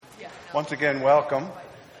Once again, welcome.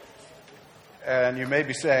 And you may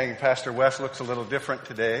be saying, Pastor Wes looks a little different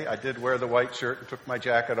today. I did wear the white shirt and took my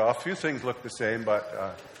jacket off. Few things look the same,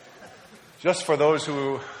 but just for those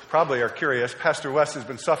who probably are curious, Pastor Wes has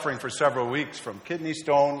been suffering for several weeks from kidney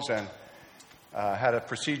stones and had a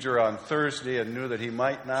procedure on Thursday and knew that he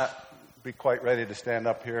might not be quite ready to stand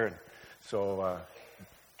up here. And so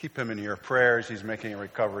keep him in your prayers. He's making a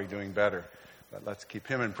recovery, doing better. But let's keep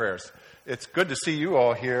him in prayers. It's good to see you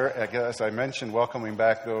all here. As I mentioned, welcoming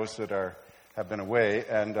back those that have been away.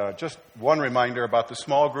 And just one reminder about the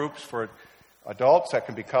small groups for adults. That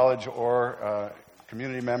can be college or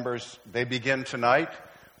community members. They begin tonight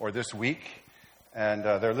or this week. And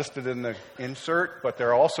they're listed in the insert. But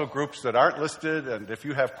there are also groups that aren't listed. And if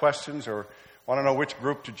you have questions or want to know which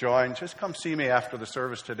group to join, just come see me after the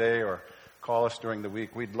service today or call us during the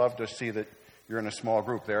week. We'd love to see that you're in a small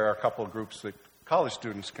group. There are a couple of groups that college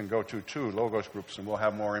students can go to too, Logos groups, and we'll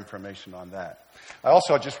have more information on that. I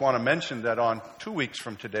also just want to mention that on 2 weeks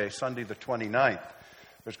from today, Sunday the 29th,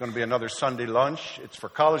 there's going to be another Sunday lunch. It's for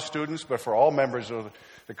college students, but for all members of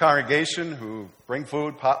the congregation who bring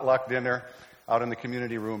food, potluck dinner, out in the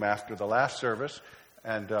community room after the last service.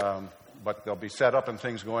 And but there'll be setup and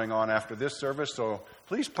things going on after this service, so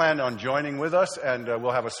please plan on joining with us, and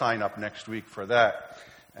we'll have a sign-up next week for that.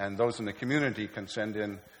 And those in the community can send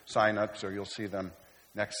in sign-ups, or you'll see them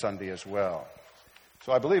next Sunday as well.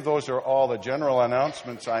 So I believe those are all the general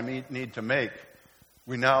announcements I need to make.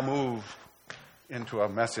 We now move into a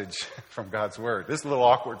message from God's Word. This is a little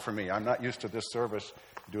awkward for me. I'm not used to this service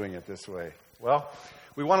doing it this way. Well,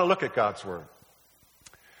 we want to look at God's Word.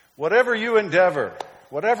 Whatever you endeavor,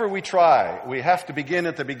 whatever we try, we have to begin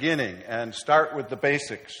at the beginning and start with the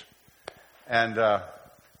basics. And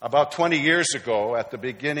about 20 years ago, at the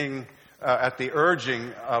beginning, at the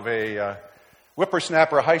urging of a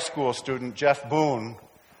whippersnapper high school student, Jeff Boone,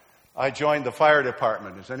 I joined the fire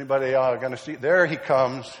department. Is anybody going to see? There he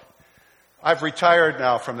comes. I've retired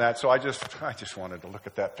now from that, so I just wanted to look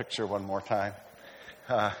at that picture one more time.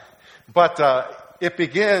 But it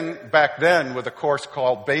began back then with a course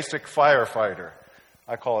called Basic Firefighter.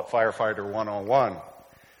 I call it Firefighter 101.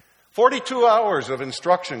 42 hours of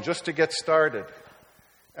instruction just to get started.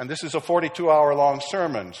 And this is a 42-hour-long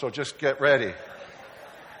sermon, so just get ready.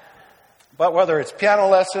 But whether it's piano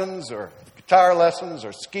lessons or guitar lessons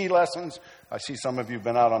or ski lessons, I see some of you have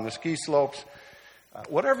been out on the ski slopes.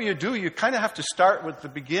 Whatever you do, you kind of have to start with the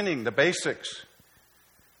beginning, the basics,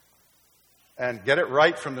 and get it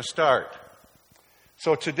right from the start.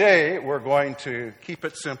 So today, we're going to keep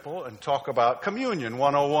it simple and talk about Communion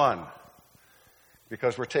 101,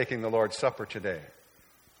 because we're taking the Lord's Supper today.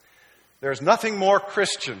 There's nothing more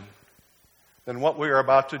Christian than what we are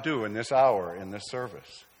about to do in this hour, in this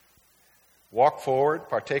service. Walk forward,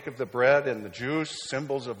 partake of the bread and the juice,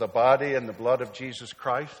 symbols of the body and the blood of Jesus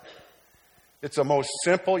Christ. It's a most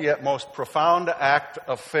simple yet most profound act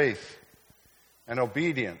of faith and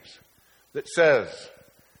obedience that says,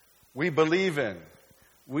 we believe in,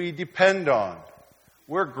 we depend on,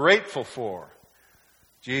 we're grateful for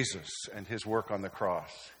Jesus and his work on the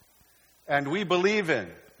cross. And we believe in,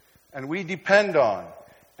 and we depend on,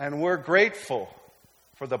 and we're grateful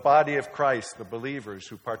for the body of Christ, the believers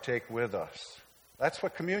who partake with us. That's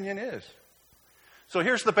what communion is. So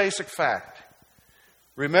here's the basic fact.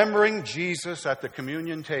 Remembering Jesus at the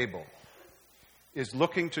communion table is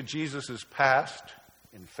looking to Jesus' past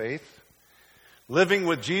in faith, living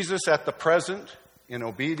with Jesus at the present in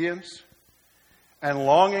obedience, and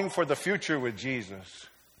longing for the future with Jesus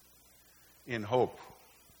in hope.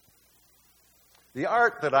 The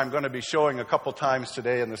art that I'm going to be showing a couple times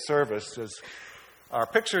today in the service are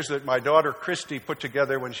pictures that my daughter Christy put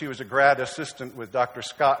together when she was a grad assistant with Dr.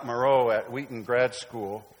 Scott Moreau at Wheaton Grad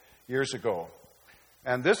School years ago.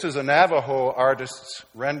 And this is a Navajo artist's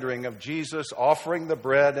rendering of Jesus offering the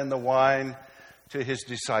bread and the wine to his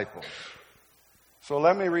disciples. So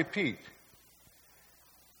let me repeat.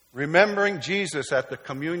 Remembering Jesus at the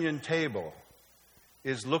communion table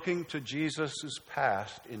is looking to Jesus'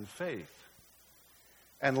 past in faith,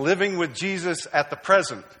 and living with Jesus at the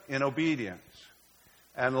present in obedience,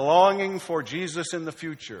 and longing for Jesus in the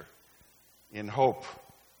future in hope.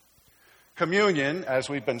 Communion, as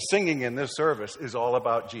we've been singing in this service, is all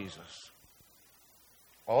about Jesus.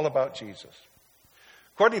 All about Jesus.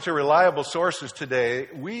 According to reliable sources today,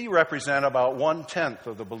 we represent about 1/10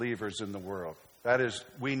 of the believers in the world. That is,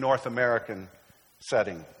 we North American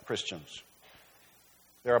setting Christians.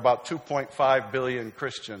 There are about 2.5 billion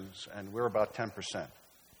Christians, and we're about 10%.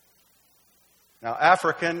 Now,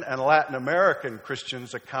 African and Latin American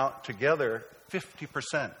Christians account together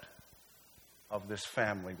 50% of this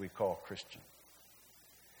family we call Christian.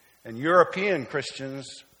 and European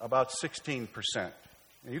Christians about 16%.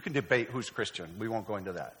 And you can debate who's Christian. We won't go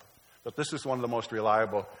into that. But this is one of the most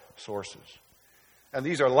reliable sources. And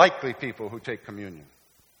these are likely people who take communion.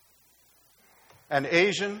 And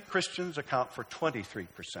Asian Christians account for 23%.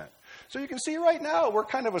 So you can see right now we're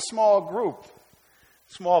kind of a small group,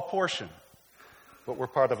 small portion, but we're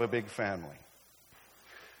part of a big family.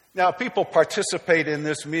 Now, people participate in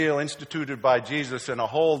this meal instituted by Jesus in a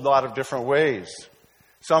whole lot of different ways.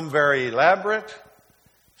 Some very elaborate,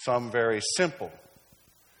 some very simple.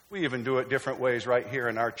 We even do it different ways right here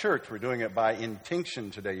in our church. We're doing it by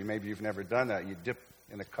intinction today. Maybe you've never done that. You dip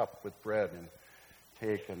in a cup with bread and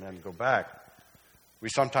take and then go back. We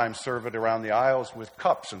sometimes serve it around the aisles with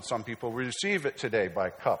cups, and some people receive it today by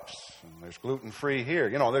cups. And there's gluten-free here.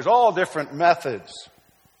 There's all different methods.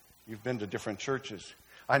 You've been to different churches.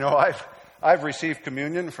 I know I've received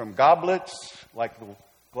communion from goblets, like the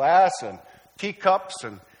glass, and teacups,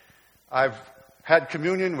 and I've had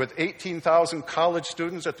communion with 18,000 college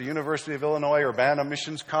students at the University of Illinois Urbana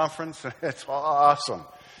Missions Conference. It's awesome.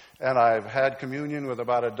 And I've had communion with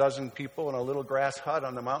about a dozen people in a little grass hut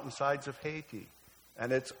on the mountainsides of Haiti.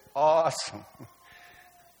 And it's awesome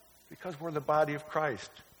because we're the body of Christ,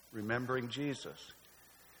 remembering Jesus.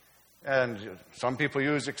 And some people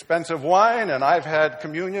use expensive wine, and I've had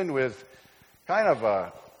communion with kind of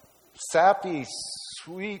a sappy,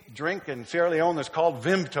 sweet drink in Sierra Leone that's called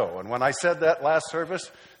Vimto. And when I said that last service,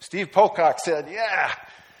 Steve Pocock said, yeah,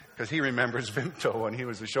 because he remembers Vimto when he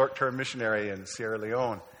was a short-term missionary in Sierra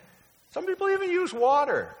Leone. Some people even use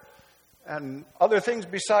water and other things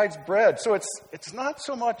besides bread. So it's not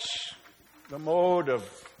so much the mode of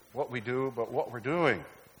what we do, but what we're doing.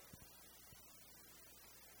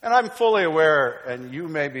 And I'm fully aware, and you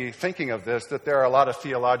may be thinking of this, that there are a lot of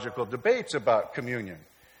theological debates about communion.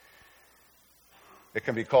 It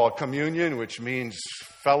can be called communion, which means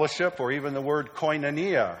fellowship, or even the word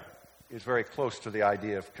koinonia is very close to the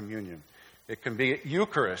idea of communion. It can be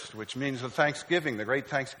Eucharist, which means the Thanksgiving, the great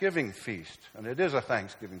Thanksgiving feast. And it is a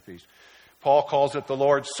Thanksgiving feast. Paul calls it the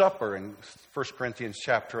Lord's Supper in 1 Corinthians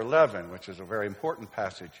chapter 11, which is a very important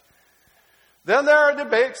passage. Then there are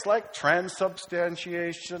debates like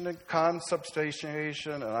transubstantiation and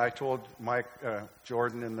consubstantiation. And I told Mike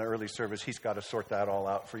Jordan in the early service, he's got to sort that all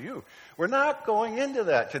out for you. We're not going into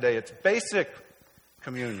that today. It's basic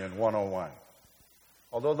communion 101.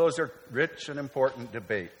 Although those are rich and important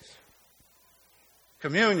debates.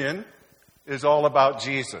 Communion is all about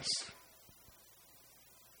Jesus.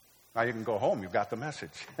 Now you can go home. You've got the message.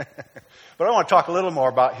 But I want to talk a little more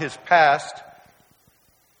about his past.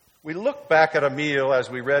 We look back at a meal, as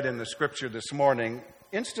we read in the scripture this morning,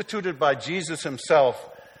 instituted by Jesus himself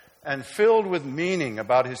and filled with meaning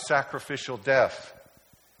about his sacrificial death.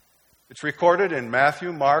 It's recorded in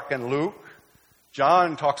Matthew, Mark, and Luke.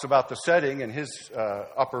 John talks about the setting in his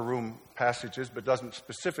upper room passages, but doesn't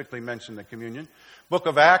specifically mention the communion. Book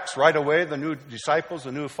of Acts, right away, the new disciples,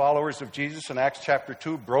 the new followers of Jesus in Acts chapter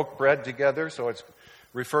 2 broke bread together, so it's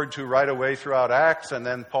referred to right away throughout Acts. And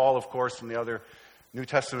then Paul, of course, in the other New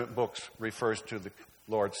Testament books refers to the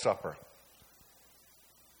Lord's Supper.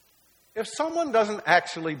 If someone doesn't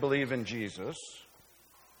actually believe in Jesus,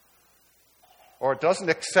 or doesn't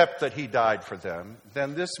accept that he died for them,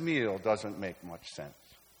 then this meal doesn't make much sense.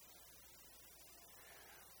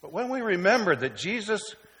 But when we remember that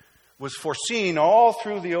Jesus was foreseen all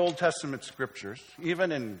through the Old Testament scriptures,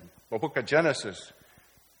 even in the book of Genesis,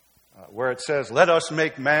 where it says, let us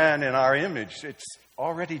make man in our image, it's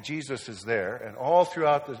already Jesus is there. And all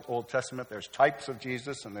throughout the Old Testament, there's types of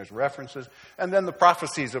Jesus and there's references. And then the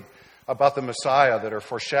prophecies about the Messiah that are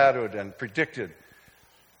foreshadowed and predicted.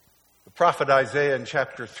 The prophet Isaiah in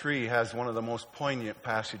chapter 3 has one of the most poignant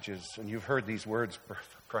passages, and you've heard these words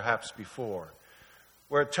perhaps before,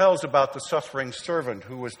 where it tells about the suffering servant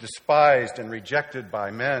who was despised and rejected by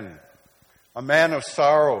men, a man of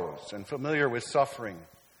sorrows and familiar with suffering.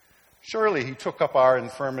 Surely he took up our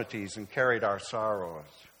infirmities and carried our sorrows.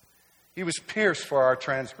 He was pierced for our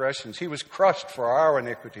transgressions. He was crushed for our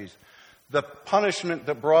iniquities. The punishment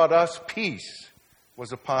that brought us peace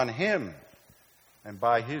was upon him, and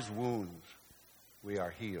by his wounds we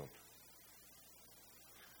are healed.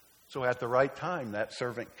 So at the right time, that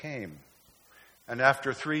servant came. And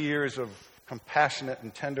after 3 years of compassionate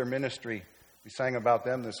and tender ministry, we sang about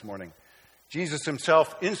them this morning, Jesus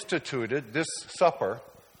himself instituted this supper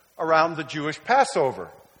around the Jewish Passover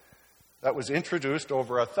that was introduced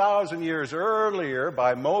over 1,000 years earlier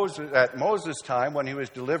by Moses, at Moses' time when he was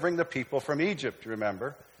delivering the people from Egypt,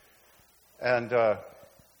 remember? And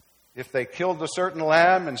if they killed a certain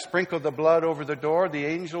lamb and sprinkled the blood over the door, the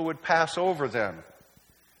angel would pass over them.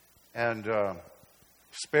 And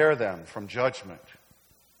spare them from judgment.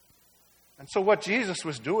 And so what Jesus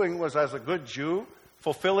was doing was, as a good Jew,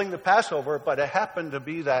 fulfilling the Passover, but it happened to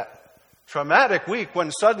be that traumatic week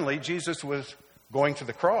when suddenly Jesus was going to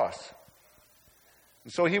the cross.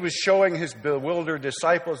 And so he was showing his bewildered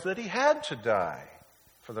disciples that he had to die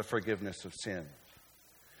for the forgiveness of sins.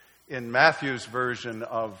 In Matthew's version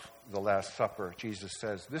of the Last Supper, Jesus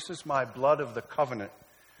says, "This is my blood of the covenant,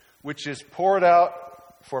 which is poured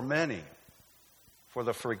out for many for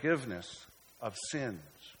the forgiveness of sins."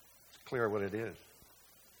 It's clear what it is.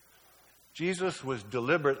 Jesus was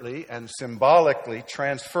deliberately and symbolically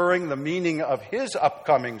transferring the meaning of his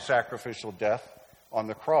upcoming sacrificial death on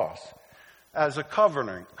the cross as a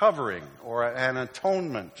covering or an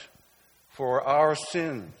atonement for our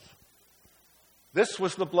sins. This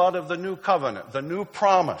was the blood of the new covenant, the new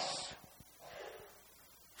promise.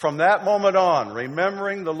 From that moment on,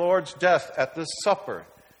 remembering the Lord's death at this supper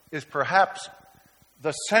is perhaps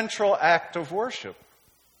the central act of worship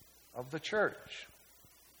of the church.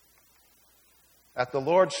 At the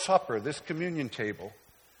Lord's Supper, this communion table,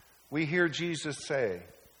 we hear Jesus say,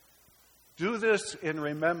 "Do this in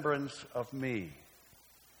remembrance of me."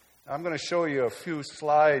 I'm going to show you a few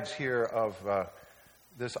slides here of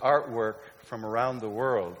this artwork from around the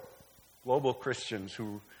world, global Christians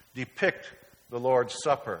who depict the Lord's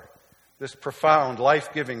Supper, this profound,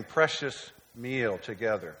 life-giving, precious meal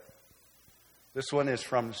together. This one is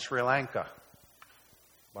from Sri Lanka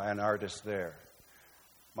by an artist there.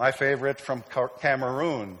 My favorite from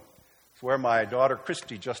Cameroon. It's where my daughter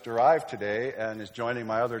Christy just arrived today and is joining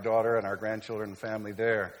my other daughter and our grandchildren and family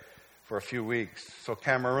there for a few weeks. So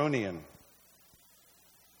Cameroonian.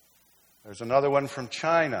 There's another one from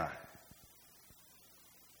China.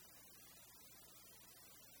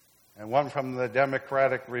 And one from the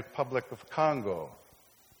Democratic Republic of Congo.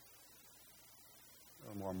 A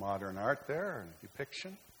little more modern art there,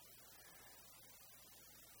 depiction.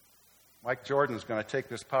 Mike Jordan's going to take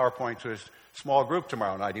this PowerPoint to his small group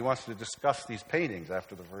tomorrow night. He wants to discuss these paintings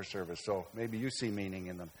after the first service, so maybe you see meaning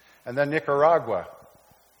in them. And then Nicaragua.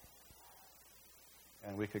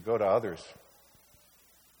 And we could go to others.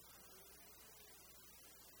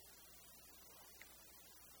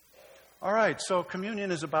 All right, so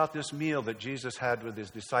communion is about this meal that Jesus had with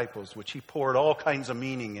his disciples, which he poured all kinds of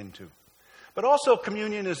meaning into. But also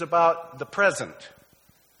communion is about the present.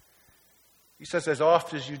 He says, "As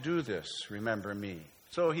oft as you do this, remember me."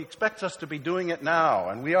 So he expects us to be doing it now,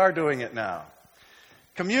 and we are doing it now.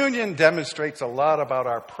 Communion demonstrates a lot about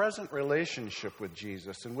our present relationship with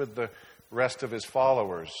Jesus and with the rest of his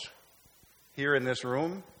followers here in this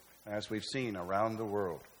room, as we've seen around the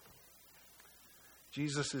world.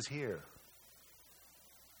 Jesus is here.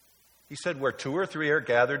 He said, "Where 2 or 3 are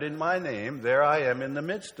gathered in my name, there I am in the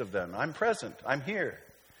midst of them." I'm present. I'm here.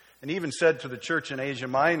 And he even said to the church in Asia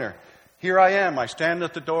Minor, "Here I am. I stand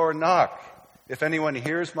at the door and knock. If anyone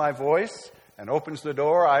hears my voice and opens the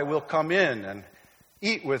door, I will come in and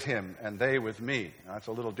eat with him and they with me." Now, that's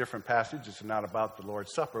a little different passage. It's not about the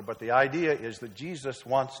Lord's Supper, but the idea is that Jesus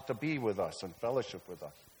wants to be with us and fellowship with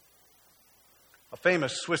us. A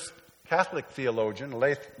famous Swiss Catholic theologian,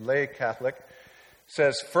 lay Catholic,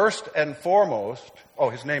 says first and foremost,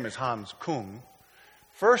 his name is Hans Küng,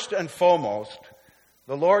 first and foremost,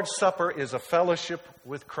 the Lord's Supper is a fellowship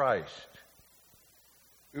with Christ.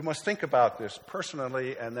 We must think about this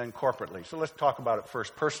personally and then corporately. So let's talk about it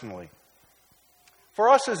first personally. For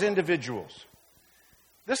us as individuals,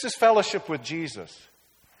 this is fellowship with Jesus.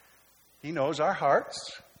 He knows our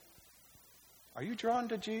hearts. Are you drawn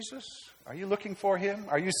to Jesus? Are you looking for him?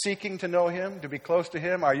 Are you seeking to know him, to be close to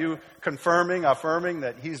him? Are you affirming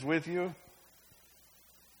that he's with you?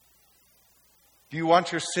 Do you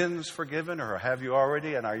want your sins forgiven, or have you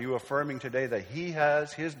already? And are you affirming today that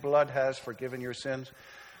his blood has forgiven your sins?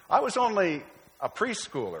 I was only a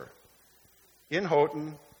preschooler in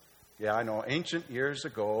Houghton. Yeah, I know, ancient years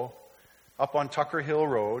ago, up on Tucker Hill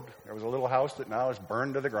Road. There was a little house that now is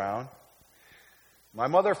burned to the ground. My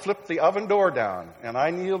mother flipped the oven door down, and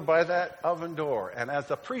I kneeled by that oven door. And as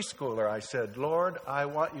a preschooler, I said, "Lord, I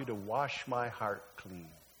want you to wash my heart clean."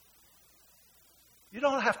 You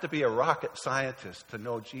don't have to be a rocket scientist to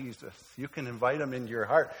know Jesus. You can invite him into your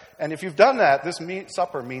heart. And if you've done that, this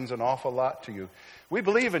supper means an awful lot to you. We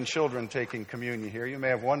believe in children taking communion here. You may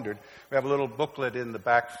have wondered. We have a little booklet in the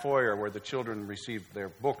back foyer where the children receive their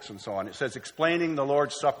books and so on. It says, "Explaining the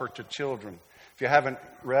Lord's Supper to Children." If you haven't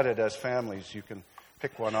read it as families, you can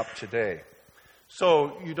pick one up today.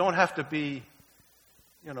 So you don't have to be,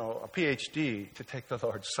 a PhD to take the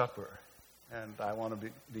Lord's Supper. And I want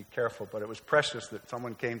to be careful, but it was precious that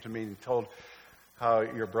someone came to me and told how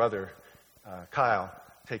your brother, Kyle,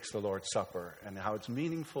 takes the Lord's Supper and how it's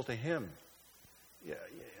meaningful to him. Yeah,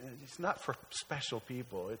 it's not for special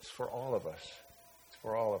people. It's for all of us. It's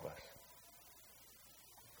for all of us.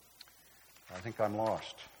 I think I'm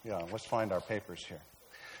lost. Yeah, let's find our papers here.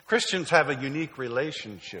 Christians have a unique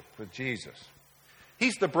relationship with Jesus.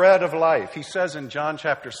 He's the bread of life. He says in John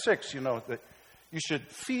chapter 6, that you should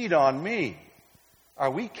feed on me. Are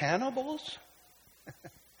we cannibals?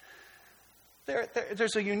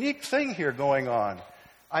 There's a unique thing here going on.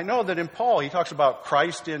 I know that in Paul, he talks about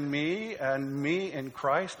Christ in me and me in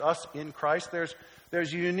Christ, us in Christ. There's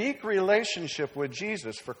a unique relationship with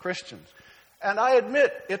Jesus for Christians. And I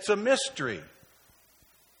admit, it's a mystery.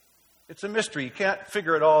 It's a mystery. You can't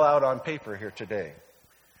figure it all out on paper here today.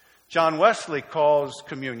 John Wesley calls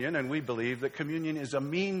communion, and we believe that communion is a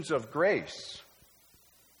means of grace.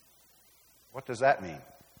 What does that mean?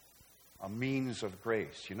 A means of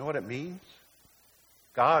grace. You know what it means?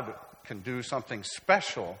 God can do something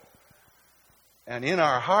special and in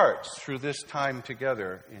our hearts through this time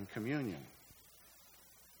together in communion.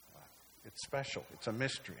 It's special. It's a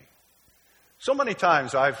mystery. So many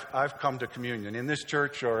times I've come to communion in this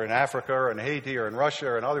church or in Africa or in Haiti or in Russia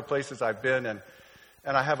or in other places I've been, and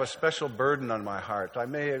I have a special burden on my heart. I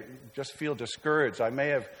may just feel discouraged. I may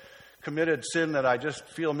have committed sin that I just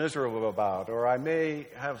feel miserable about, or I may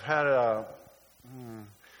have had a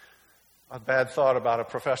bad thought about a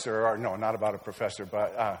professor, or no, not about a professor,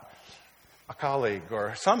 but a colleague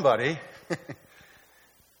or somebody.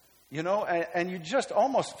 And you just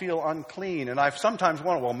almost feel unclean. And I've sometimes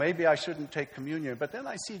wondered, well, maybe I shouldn't take communion. But then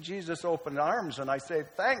I see Jesus open arms and I say,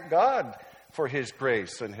 thank God for his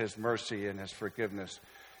grace and his mercy and his forgiveness.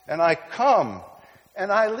 And I come and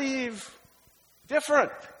I leave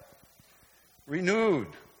different, renewed.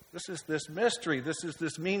 This is this mystery. This is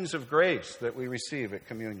this means of grace that we receive at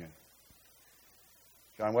communion.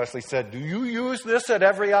 John Wesley said, do you use this at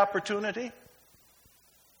every opportunity?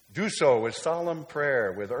 Do so with solemn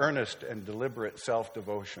prayer, with earnest and deliberate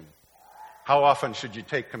self-devotion. How often should you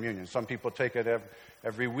take communion? Some people take it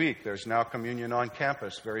every week. There's now communion on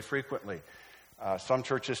campus very frequently. Some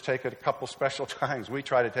churches take it a couple special times. We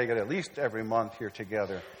try to take it at least every month here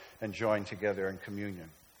together and join together in communion.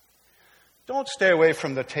 Don't stay away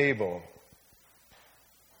from the table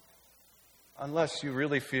unless you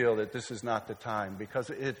really feel that this is not the time,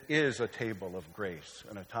 because it is a table of grace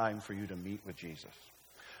and a time for you to meet with Jesus.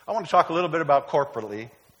 I want to talk a little bit about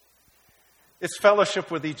corporately. It's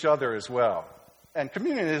fellowship with each other as well. And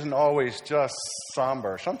communion isn't always just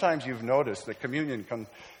somber. Sometimes you've noticed that communion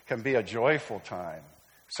can be a joyful time,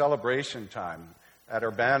 celebration time. At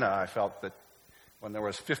Urbana, I felt that when there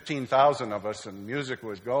was 15,000 of us and music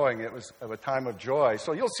was going, it was a time of joy.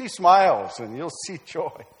 So you'll see smiles and you'll see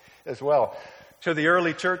joy as well. To the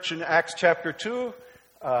early church in Acts chapter 2,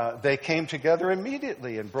 they came together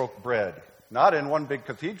immediately and broke bread. Not in one big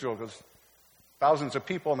cathedral, because thousands of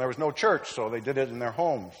people and there was no church, so they did it in their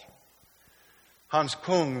homes. Hans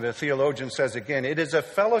Kung, the theologian, says again, it is a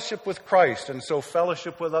fellowship with Christ, and so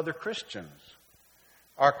fellowship with other Christians.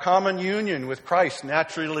 Our common union with Christ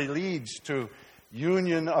naturally leads to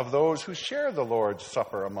union of those who share the Lord's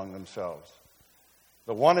Supper among themselves.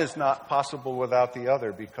 The one is not possible without the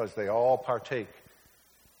other because they all partake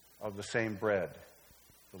of the same bread,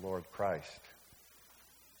 the Lord Christ.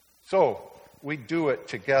 So, we do it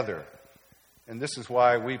together. And this is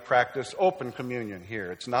why we practice open communion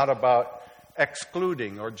here. It's not about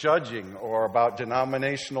excluding or judging or about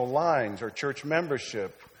denominational lines or church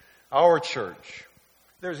membership. Our church.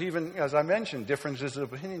 There's even, as I mentioned, differences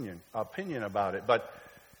of opinion about it. But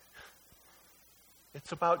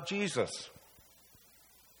it's about Jesus.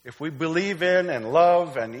 If we believe in and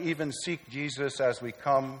love and even seek Jesus as we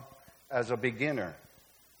come as a beginner,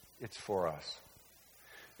 it's for us.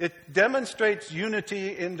 It demonstrates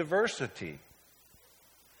unity in diversity.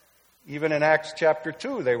 Even in Acts chapter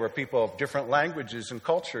 2, they were people of different languages and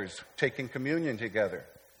cultures taking communion together.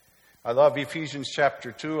 I love Ephesians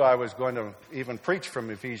chapter 2. I was going to even preach from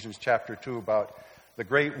Ephesians chapter 2 about the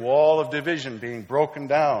great wall of division being broken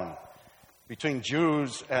down between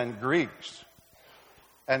Jews and Greeks.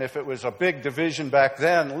 And if it was a big division back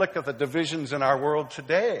then, look at the divisions in our world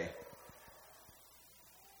today.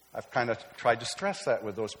 I've kind of tried to stress that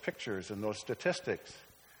with those pictures and those statistics.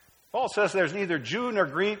 Paul says there's neither Jew nor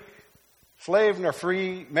Greek, slave nor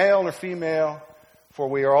free, male nor female, for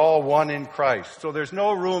we are all one in Christ. So there's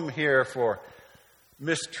no room here for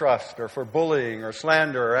mistrust or for bullying or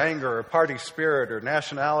slander or anger or party spirit or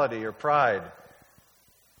nationality or pride.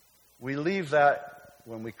 We leave that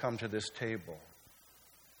when we come to this table.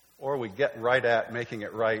 Or we get right at making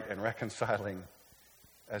it right and reconciling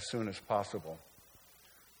as soon as possible.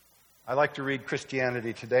 I like to read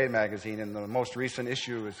Christianity Today magazine, and the most recent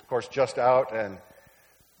issue is, of course, just out, and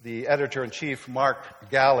the editor-in-chief, Mark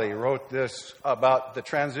Galli, wrote this about the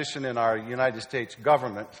transition in our United States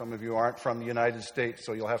government. Some of you aren't from the United States,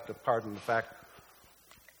 so you'll have to pardon the fact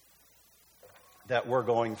that we're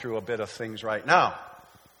going through a bit of things right now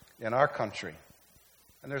in our country.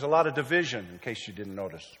 And there's a lot of division, in case you didn't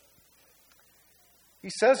notice. He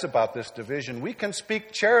says about this division, we can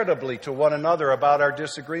speak charitably to one another about our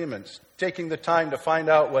disagreements, taking the time to find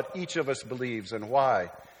out what each of us believes and why.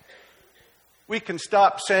 We can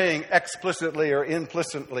stop saying explicitly or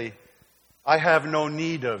implicitly, I have no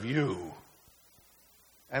need of you.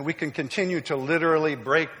 And we can continue to literally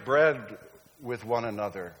break bread with one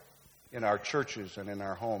another in our churches and in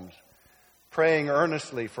our homes, praying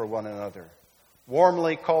earnestly for one another,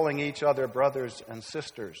 warmly calling each other brothers and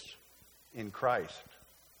sisters in Christ.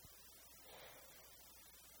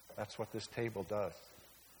 That's what this table does.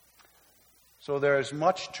 So there is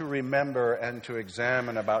much to remember and to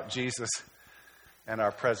examine about Jesus and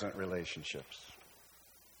our present relationships.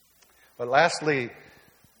 But lastly,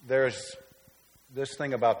 there's this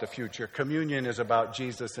thing about the future. Communion is about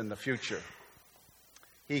Jesus in the future.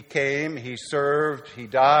 He came, He served, He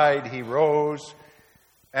died, He rose,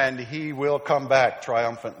 and He will come back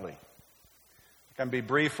triumphantly. I can be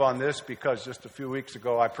brief on this because just a few weeks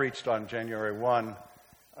ago I preached on January 1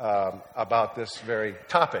 about this very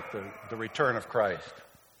topic, the return of Christ.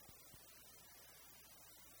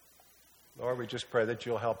 Lord, we just pray that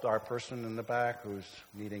you'll help our person in the back who's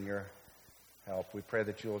needing your help. We pray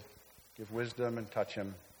that you'll give wisdom and touch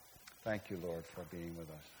him. Thank you, Lord, for being with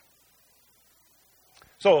us.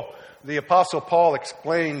 So, the Apostle Paul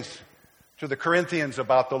explains to the Corinthians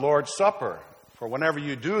about the Lord's Supper. For whenever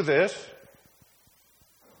you do this,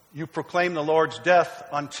 you proclaim the Lord's death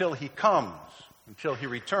until He comes, until He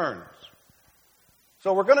returns.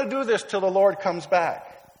 So we're going to do this till the Lord comes back.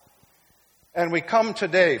 And we come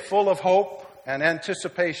today full of hope and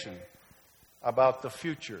anticipation about the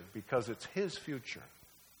future, because it's His future.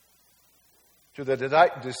 To the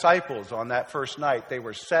disciples on that first night, they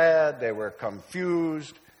were sad, they were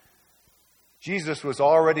confused. Jesus was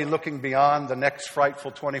already looking beyond the next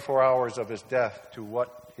frightful 24 hours of His death to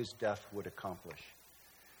what His death would accomplish.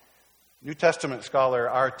 New Testament scholar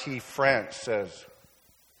R.T. France says,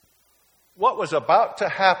 what was about to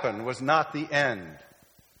happen was not the end,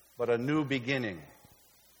 but a new beginning.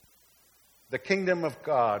 The kingdom of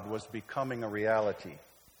God was becoming a reality.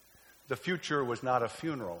 The future was not a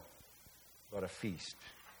funeral, but a feast.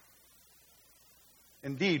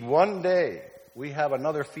 Indeed, one day we have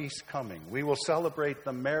another feast coming. We will celebrate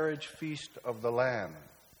the marriage feast of the Lamb,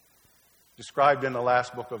 described in the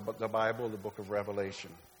last book of the Bible, the book of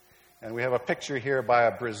Revelation. And we have a picture here by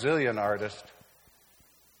a Brazilian artist.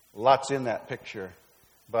 Lots in that picture,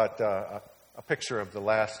 but a picture of the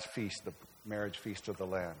last feast, the marriage feast of the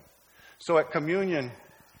Lamb. So at communion,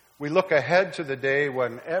 we look ahead to the day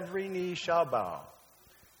when every knee shall bow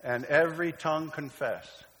and every tongue confess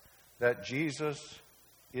that Jesus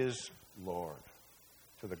is Lord,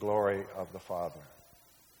 to the glory of the Father.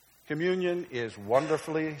 Communion is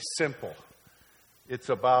wonderfully simple. It's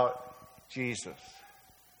about Jesus,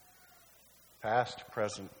 past,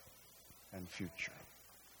 present, and future.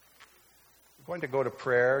 We're going to go to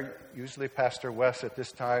prayer. Usually Pastor Wes at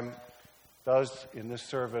this time does, in this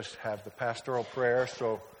service, have the pastoral prayer.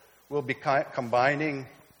 So we'll be combining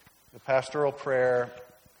the pastoral prayer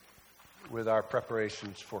with our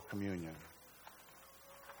preparations for communion.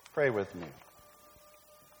 Pray with me.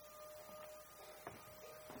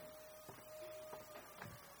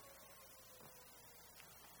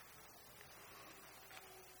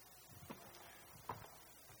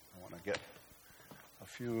 I want to get a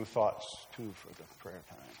few thoughts, too, for the prayer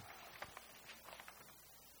time.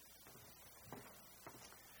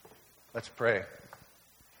 Let's pray.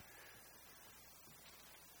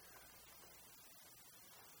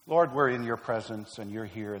 Lord, we're in your presence and you're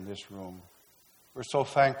here in this room. We're so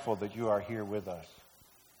thankful that you are here with us.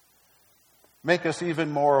 Make us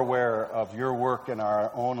even more aware of your work in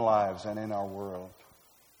our own lives and in our world.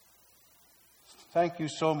 Thank you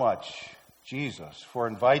so much, Jesus, for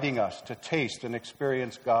inviting us to taste and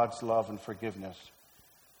experience God's love and forgiveness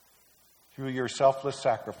through your selfless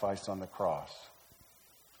sacrifice on the cross.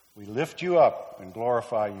 We lift you up and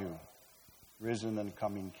glorify you, risen and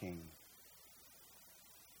coming King.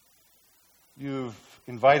 You've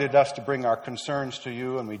invited us to bring our concerns to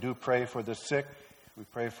you, and we do pray for the sick. We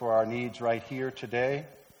pray for our needs right here today.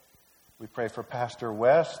 We pray for Pastor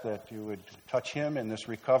Wes, that you would touch him in this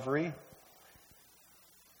recovery.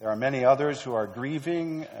 There are many others who are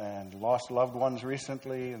grieving and lost loved ones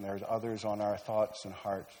recently, and there's others on our thoughts and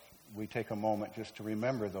hearts. we take a moment just to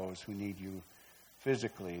remember those who need you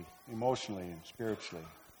physically, emotionally, and spiritually.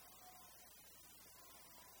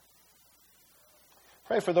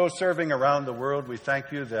 Pray for those serving around the world. We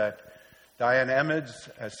thank you that Diane Emmons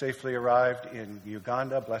has safely arrived in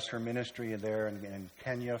Uganda. Bless her ministry there in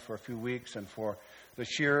Kenya for a few weeks. And for the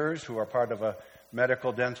Shearers, who are part of a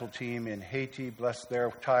medical dental team in Haiti, bless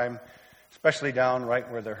their time, especially down right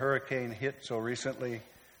where the hurricane hit so recently,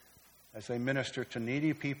 as they minister to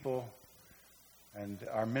needy people and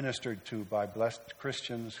are ministered to by blessed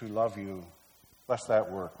Christians who love you. Bless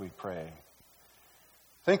that work, we pray.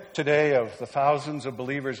 Think today of the thousands of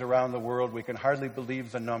believers around the world. We can hardly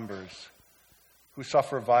believe the numbers who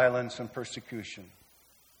suffer violence and persecution.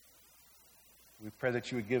 We pray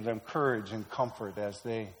that you would give them courage and comfort as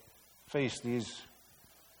they face these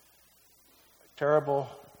terrible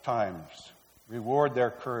times. Reward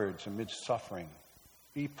their courage amidst suffering.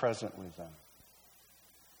 Be present with them.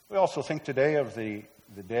 We also think today of the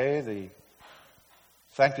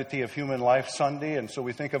Sanctity of Human Life Sunday, and so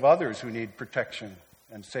we think of others who need protection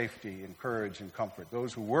and safety and courage and comfort.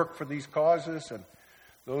 Those who work for these causes and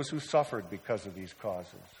those who suffered because of these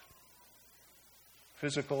causes.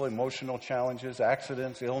 Physical, emotional challenges,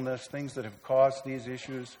 accidents, illness, things that have caused these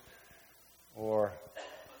issues, or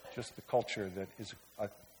just the culture that is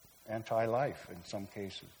anti-life in some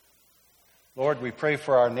cases. Lord, we pray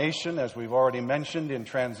for our nation, as we've already mentioned, in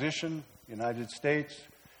transition, United States,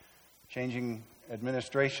 changing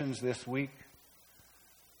administrations this week.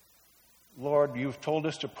 Lord, you've told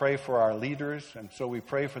us to pray for our leaders, and so we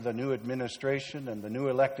pray for the new administration and the new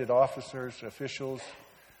elected officers, officials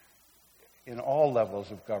in all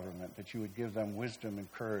levels of government, that you would give them wisdom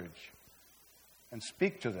and courage and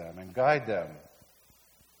speak to them and guide them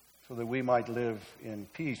so that we might live in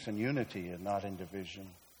peace and unity and not in division.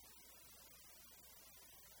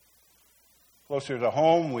 Closer to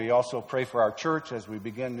home, we also pray for our church as we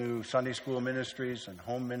begin new Sunday school ministries and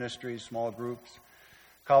home ministries, small groups,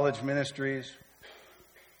 college ministries.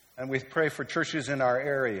 And we pray for churches in our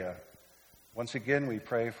area. Once again, we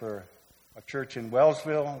pray for a church in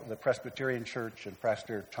Wellsville, the Presbyterian Church, and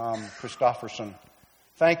Pastor Tom Christofferson.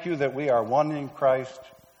 Thank you that we are one in Christ.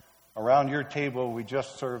 Around your table, we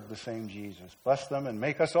just serve the same Jesus. Bless them and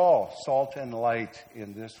make us all salt and light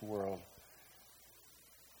in this world.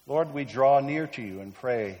 Lord, we draw near to you and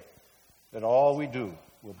pray that all we do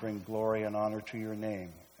will bring glory and honor to your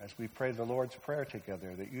name as we pray the Lord's Prayer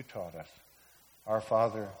together that you taught us. Our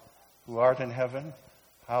Father, who art in heaven,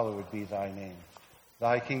 hallowed be thy name.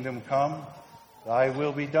 Thy kingdom come, thy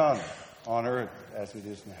will be done on earth as it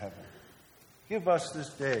is in heaven. Give us this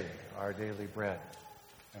day our daily bread,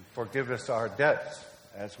 and forgive us our debts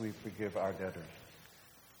as we forgive our debtors.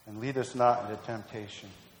 And lead us not into temptation,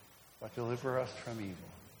 but deliver us from evil.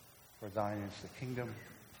 For thine is the kingdom,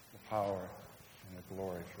 the power, and the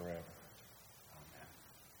glory forever. Amen.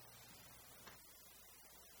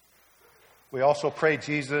 We also pray,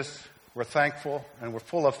 Jesus, we're thankful and we're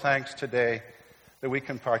full of thanks today that we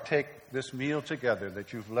can partake this meal together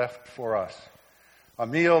that you've left for us. A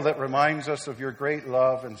meal that reminds us of your great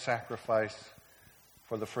love and sacrifice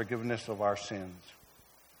for the forgiveness of our sins.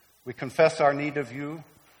 We confess our need of you.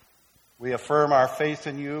 We affirm our faith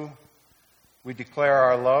in you. We declare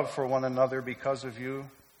our love for one another because of you.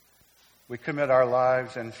 We commit our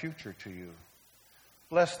lives and future to you.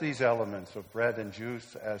 Bless these elements of bread and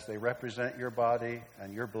juice as they represent your body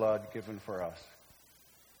and your blood given for us.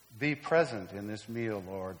 Be present in this meal,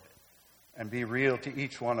 Lord, and be real to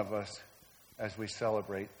each one of us as we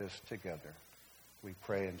celebrate this together. We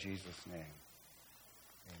pray in Jesus' name.